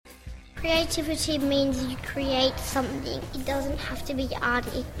Creativity means you create something. It doesn't have to be art,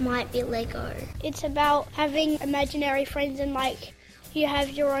 it might be Lego. It's about having imaginary friends and you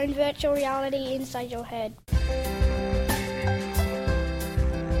have your own virtual reality inside your head.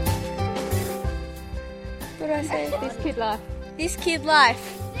 What do I say? This kid life. This kid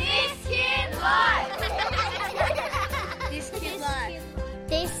life. This kid life. This kid life.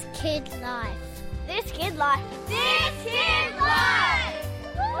 This kid life. This kid life. This kid life.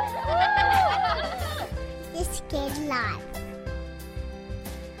 This kid life.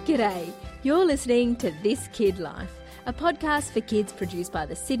 G'day, you're listening to This Kid Life, a podcast for kids produced by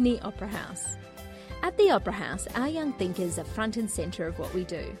the Sydney Opera House. At the Opera House, our young thinkers are front and centre of what we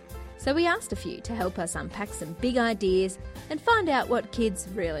do. So we asked a few to help us unpack some big ideas and find out what kids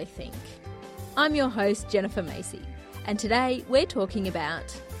really think. I'm your host, Jennifer Macy, and today we're talking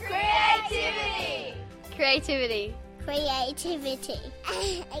about... Creativity. Creativity. Creativity.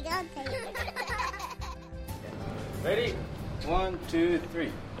 I can't say it. Ready? 1, 2,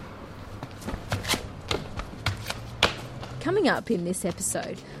 3. Coming up in this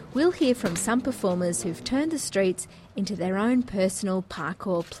episode, we'll hear from some performers who've turned the streets into their own personal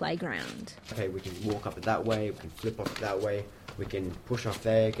parkour playground. Okay, we can walk up it that way, we can flip off it that way, we can push off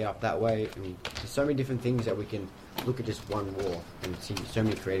there, get up that way. I mean, there's so many different things that we can look at just one wall and see so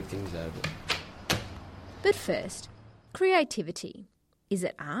many creative things out of it. But first, creativity. Is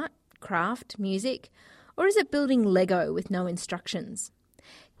it art, craft, music, or is it building Lego with no instructions?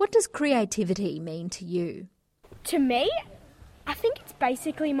 What does creativity mean to you? To me, I think it's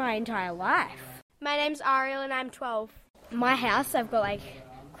basically my entire life. My name's Ariel and I'm 12. My house, I've got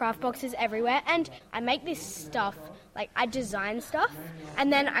craft boxes everywhere and I make this stuff, I design stuff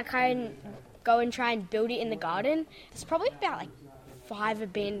and then I can go and try and build it in the garden. There's probably about 5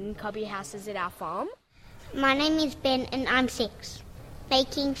 abandoned cubby houses at our farm. My name is Ben and I'm 6.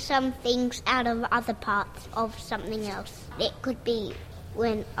 Making some things out of other parts of something else. It could be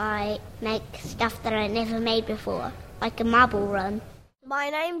when I make stuff that I never made before, like a marble run. My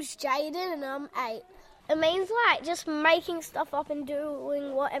name's Jaden and I'm 8. It means just making stuff up and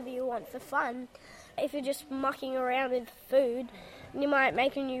doing whatever you want for fun. If you're just mucking around with food, you might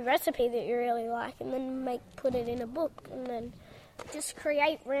make a new recipe that you really like and then put it in a book and then just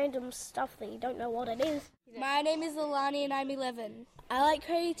create random stuff that you don't know what it is. My name is Alani and I'm 11. I like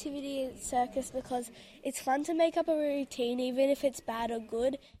creativity at circus because it's fun to make up a routine even if it's bad or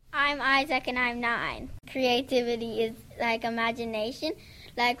good. I'm Isaac and I'm 9. Creativity is imagination.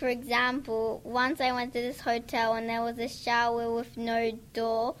 For example, once I went to this hotel and there was a shower with no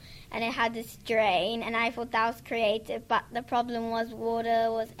door and it had this drain and I thought that was creative, but the problem was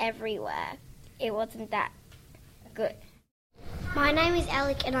water was everywhere. It wasn't that good. My name is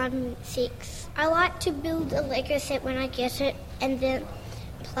Alec and I'm 6. I like to build a Lego set when I get it and then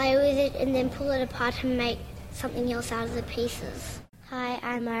play with it and then pull it apart and make something else out of the pieces. Hi,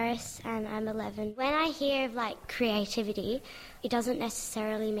 I'm Iris and I'm 11. When I hear of creativity, it doesn't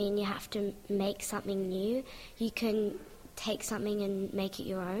necessarily mean you have to make something new. You can take something and make it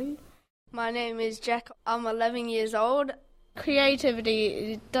your own. My name is Jack. I'm 11 years old. Creativity,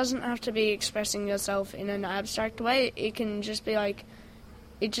 it doesn't have to be expressing yourself in an abstract way. It can just be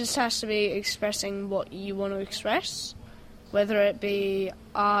it just has to be expressing what you want to express, whether it be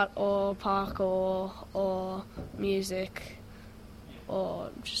art or parkour or music or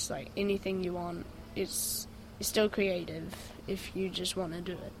just anything you want. It's still creative if you just want to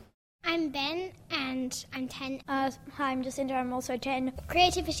do it. I'm Ben and I'm 10. Hi, I'm Jacinda. I'm also 10.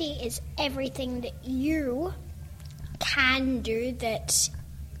 Creativity is everything that you can do that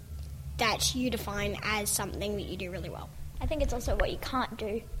you define as something that you do really well. I think it's also what you can't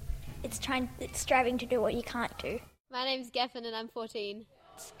do. It's striving to do what you can't do. My name's Geffen and I'm 14.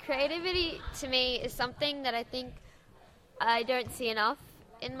 Creativity to me is something that I think I don't see enough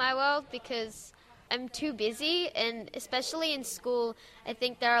in my world because I'm too busy, and especially in school, I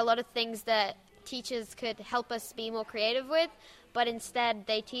think there are a lot of things that teachers could help us be more creative with, but instead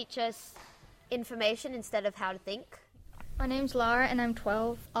they teach us information instead of how to think. My name's Lara and I'm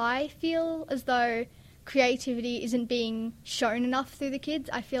 12. I feel as though creativity isn't being shown enough through the kids.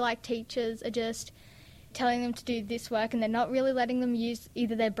 I feel like teachers are just telling them to do this work and they're not really letting them use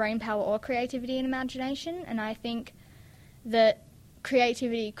either their brain power or creativity and imagination, and I think that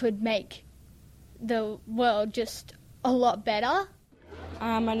creativity could make the world just a lot better.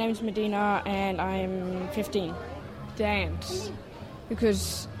 My name's Medina and I'm 15. Dance,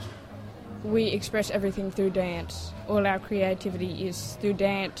 because we express everything through dance. All our creativity is through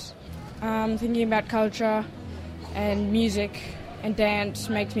dance. Thinking about culture and music and dance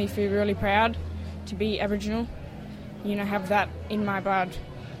makes me feel really proud to be Aboriginal. Have that in my blood.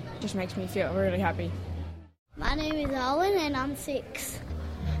 just makes me feel really happy. My name is Owen and I'm 6.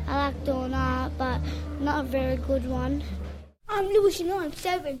 I like doing art, but not a very good one. I'm Lewis and I'm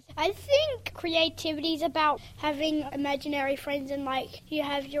 7. I think creativity is about having imaginary friends and you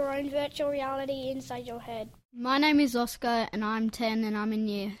have your own virtual reality inside your head. My name is Oscar and I'm 10 and I'm in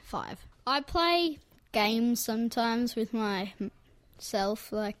year 5. I play games sometimes with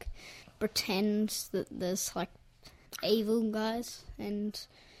myself, pretend that there's evil guys and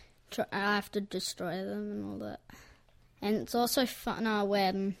I have to destroy them and all that. And it's also fun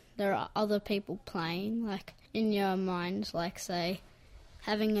when there are other people playing, in your mind, say,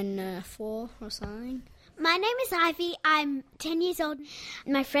 having a Nerf war or something. My name is Ivy. I'm 10 years old.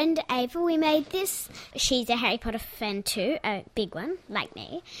 My friend Ava, we made this. She's a Harry Potter fan too, a big one, like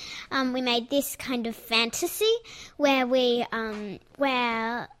me. We made this kind of fantasy where we're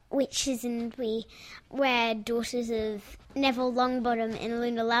witches and we're daughters of Neville Longbottom and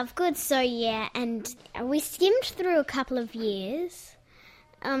Luna Lovegood. So yeah, and we skimmed through a couple of years.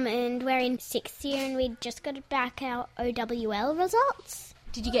 And we're in 6th year and we just got back our OWL results.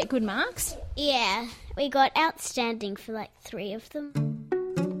 Did you get good marks? Yeah, we got outstanding for 3 of them.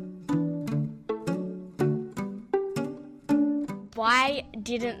 Why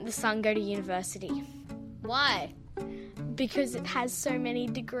didn't the sun go to university? Why? Because it has so many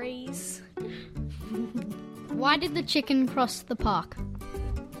degrees. Why did the chicken cross the park?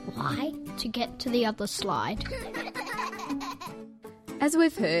 Why? To get to the other slide. As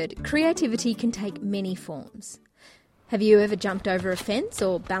we've heard, creativity can take many forms. Have you ever jumped over a fence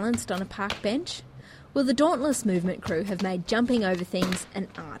or balanced on a park bench? Well, the Dauntless Movement crew have made jumping over things an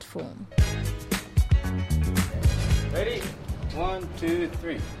art form. Ready? 1, 2,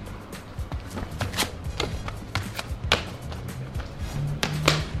 3.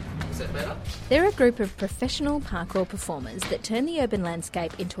 Is that better? They're a group of professional parkour performers that turn the urban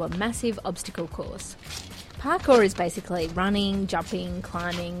landscape into a massive obstacle course. Parkour is basically running, jumping,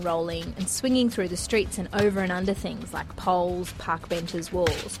 climbing, rolling and swinging through the streets and over and under things like poles, park benches,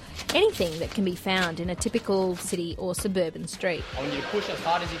 walls. Anything that can be found in a typical city or suburban street. I want you to push as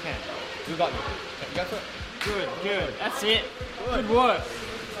hard as you can. You got you. Go for it. Good. That's it. Good work.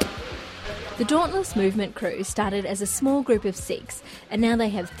 The Dauntless Movement crew started as a small group of 6 and now they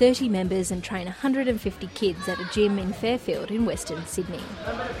have 30 members and train 150 kids at a gym in Fairfield in Western Sydney.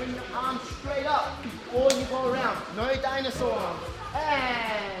 Remember to bring your arms straight up before you go around. No dinosaur arms.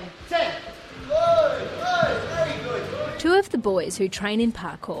 And 10. Good, very good. 2 of the boys who train in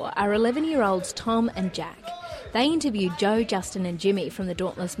parkour are 11-year-olds Tom and Jack. They interviewed Joe, Justin and Jimmy from the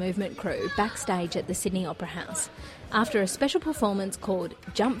Dauntless Movement crew backstage at the Sydney Opera House after a special performance called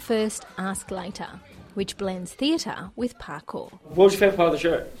Jump First, Ask Later, which blends theatre with parkour. What was your favourite part of the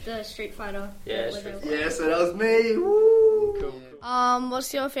show? The Street Fighter. Yeah, so that was me. Woo! Cool.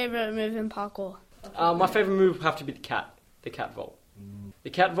 What's your favourite move in parkour? My favourite move would have to be the cat vault. The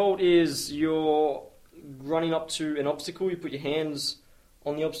cat vault is you're running up to an obstacle, you put your hands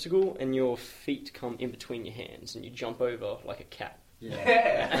on the obstacle and your feet come in between your hands and you jump over like a cat.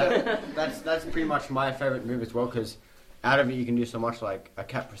 Yeah. That's pretty much my favourite move as well, because out of it you can do so much, like a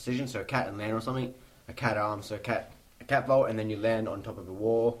cat precision, so a cat and land or something, a cat arm, so a cat vault, and then you land on top of a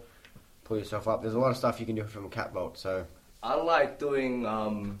wall, pull yourself up. There's a lot of stuff you can do from a cat vault. So I like doing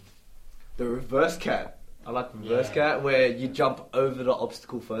the reverse cat. I like the reverse cat where you jump over the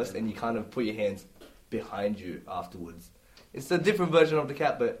obstacle first and you kind of put your hands behind you afterwards. It's a different version of the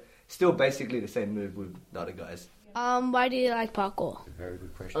cat, but still basically the same move with the other guys. Why do you like parkour? Very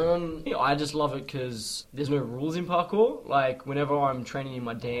good question. I just love it because there's no rules in parkour. Like, whenever I'm training in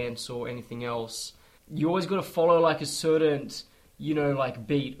my dance or anything else, you always got to follow, a certain,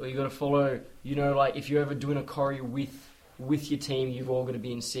 beat. Or you got to follow, if you're ever doing a choreo with your team, you've all got to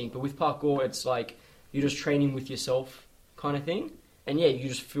be in sync. But with parkour, it's like you're just training with yourself kind of thing. And yeah, you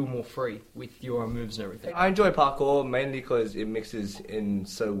just feel more free with your moves and everything. I enjoy parkour mainly because it mixes in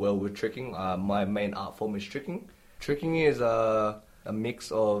so well with tricking. My main art form is tricking. Tricking is a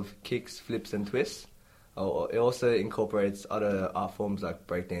mix of kicks, flips and twists. It also incorporates other art forms like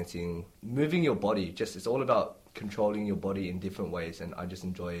breakdancing, moving your body. It's all about controlling your body in different ways, and I just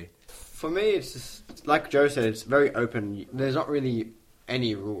enjoy. For me, it's just, like Joe said, it's very open. There's not really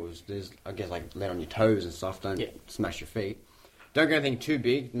any rules. There's, I guess, land on your toes and stuff. Don't smash your feet. Don't go anything too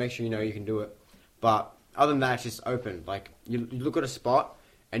big. Make sure you know you can do it. But other than that, it's just open. Like, you look at a spot,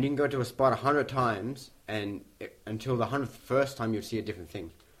 and you can go to a spot 100 times, and until the 101st time you'll see a different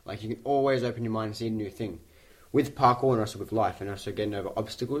thing. Like, you can always open your mind and see a new thing. With parkour and also with life, and also getting over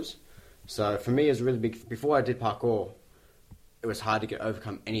obstacles. So for me, it was really big. Before I did parkour, it was hard to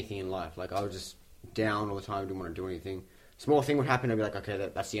overcome anything in life. Like, I was just down all the time, didn't want to do anything. small thing would happen, I'd be like, okay,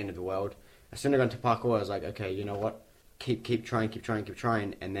 that's the end of the world. As soon as I got into parkour, I was like, okay, you know what? Keep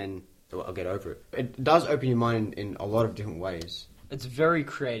trying, and then I'll get over it. It does open your mind in a lot of different ways. It's very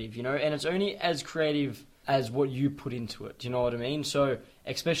creative, you know, and it's only as creative as what you put into it. Do you know what I mean? So,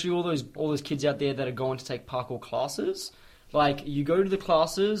 especially all those kids out there that are going to take parkour classes, like, you go to the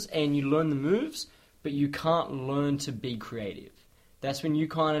classes and you learn the moves, but you can't learn to be creative. That's when you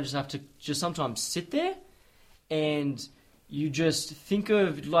kind of just have to just sometimes sit there and you just think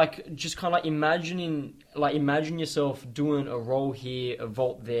of, like, just kind of imagine yourself doing a roll here, a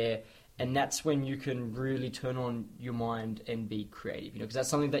vault there, and that's when you can really turn on your mind and be creative, you know, because that's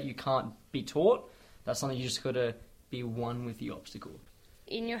something that you can't be taught. That's something you just got to be one with the obstacle.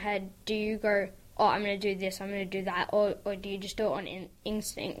 In your head, do you go, oh, I'm going to do this, I'm going to do that, or do you just do it on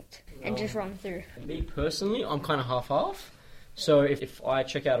instinct and just run through? Me personally, I'm kind of half-half. So if I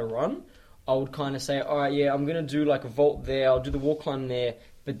check out a run, I would kind of say, all right, yeah, I'm going to do like a vault there, I'll do the wall climb there,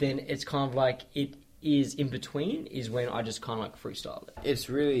 but then it's kind of like it is in between is when I just kind of like freestyle it. It's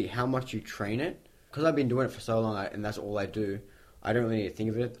really how much you train it. Because I've been doing it for so long and that's all I do, I don't really think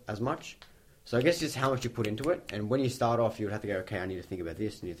of it as much. So I guess just how much you put into it. And when you start off, you would have to go, okay, I need to think about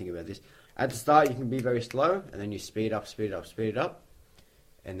this, I need to think about this. At the start, you can be very slow, and then you speed up,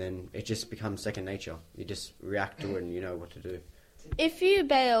 and then it just becomes second nature. You just react to it and you know what to do. If you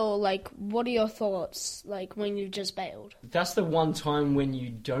bail, like, what are your thoughts, like, when you've just bailed? That's the one time when you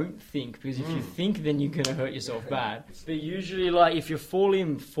don't think, because if you think, then you're going to hurt yourself bad. But usually, like, if you're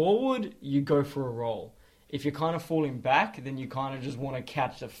falling forward, you go for a roll. If you're kind of falling back, then you kind of just want to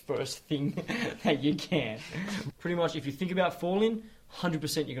catch the first thing that you can. Pretty much, if you think about falling,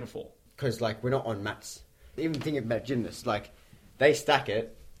 100% you're going to fall. Because, like, we're not on mats. Even thinking about gymnasts, like, they stack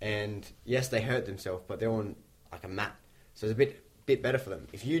it, and yes, they hurt themselves, but they're on, like, a mat. So it's a bit better for them.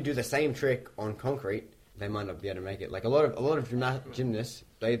 If you do the same trick on concrete, they might not be able to make it. Like, a lot of gymnasts,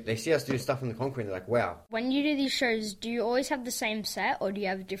 they see us do stuff on the concrete, and they're like, wow. When you do these shows, do you always have the same set, or do you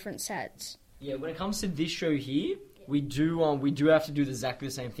have different sets? Yeah, when it comes to this show here, we do have to do exactly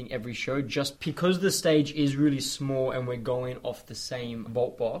the same thing every show, just because the stage is really small and we're going off the same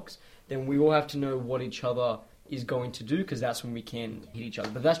vault box, then we all have to know what each other is going to do, because that's when we can hit each other.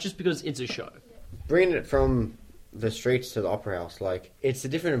 But that's just because it's a show. Bringing it from the streets to the Opera House, like, it's a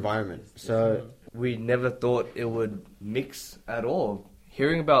different environment. So we never thought it would mix at all.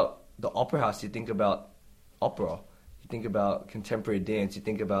 Hearing about the Opera House, you think about opera. Think about contemporary dance, you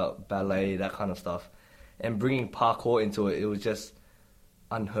think about ballet, that kind of stuff. And bringing parkour into it, it was just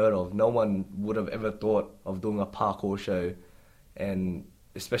unheard of. No one would have ever thought of doing a parkour show. And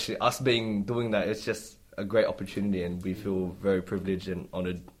especially us doing that, it's just a great opportunity, and we feel very privileged and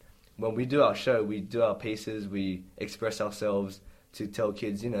honoured. When we do our show, we do our pieces, we express ourselves to tell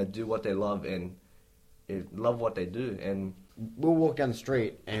kids, you know, do what they love and love what they do. And we'll walk down the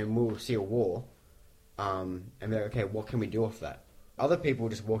street and we'll see a wall. And they're like, okay, what can we do off that? Other people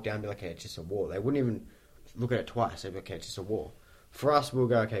just walk down and be like, okay, it's just a wall. They wouldn't even look at it twice. They'd be like, okay, it's just a wall. For us, we'll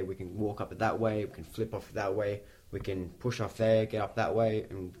go, okay, we can walk up it that way, we can flip off it that way, we can push off there, get up that way.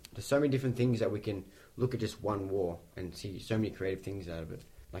 And there's so many different things that we can look at just one wall and see so many creative things out of it.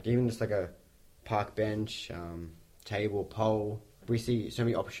 Like even just like a park bench, table, pole. We see so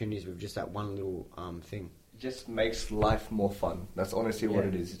many opportunities with just that one little thing. It just makes life more fun. That's honestly what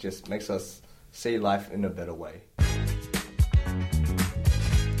it is. It just makes us see life in a better way.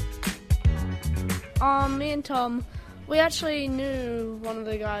 Me and Tom, we actually knew one of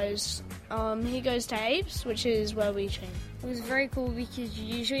the guys. He goes to Apes, which is where we train. It was very cool because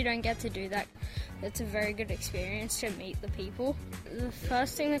you usually don't get to do that. It's a very good experience to meet the people. The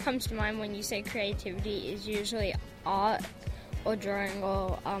first thing that comes to mind when you say creativity is usually art or drawing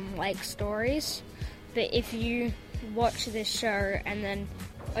or like stories. But if you watch this show and then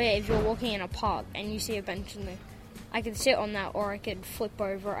if you're walking in a park and you see a bench and I could sit on that, or I could flip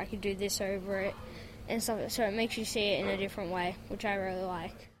over, I could do this over it and stuff. So it makes you see it in a different way, which I really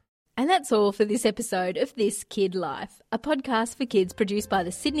like. And that's all for this episode of This Kid Life, a podcast for kids produced by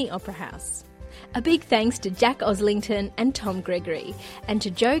the Sydney Opera House. A big thanks to Jack Oslington and Tom Gregory, and to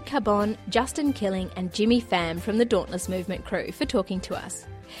Joe Carbon, Justin Killing and Jimmy Pham from the Dauntless Movement crew for talking to us.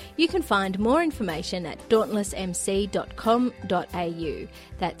 You can find more information at dauntlessmc.com.au.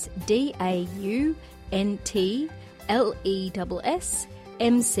 That's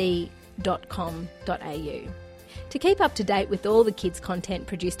DAUNTLESSMC.com.au. To keep up to date with all the kids' content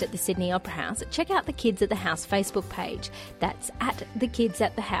produced at the Sydney Opera House, check out the Kids at the House Facebook page. That's at the Kids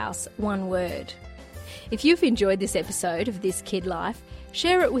at the House, one word. If you've enjoyed this episode of This Kid Life,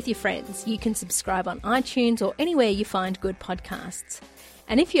 share it with your friends. You can subscribe on iTunes or anywhere you find good podcasts.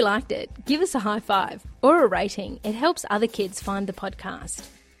 And if you liked it, give us a high five or a rating. It helps other kids find the podcast.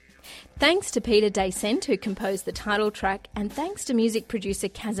 Thanks to Peter Descent, who composed the title track, and thanks to music producer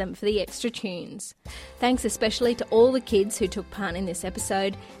Chasm for the extra tunes. Thanks especially to all the kids who took part in this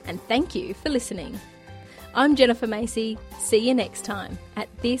episode, and thank you for listening. I'm Jennifer Macy. See you next time at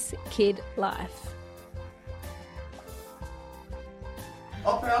This Kid Life.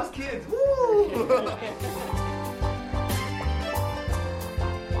 Opera House Kids, woo!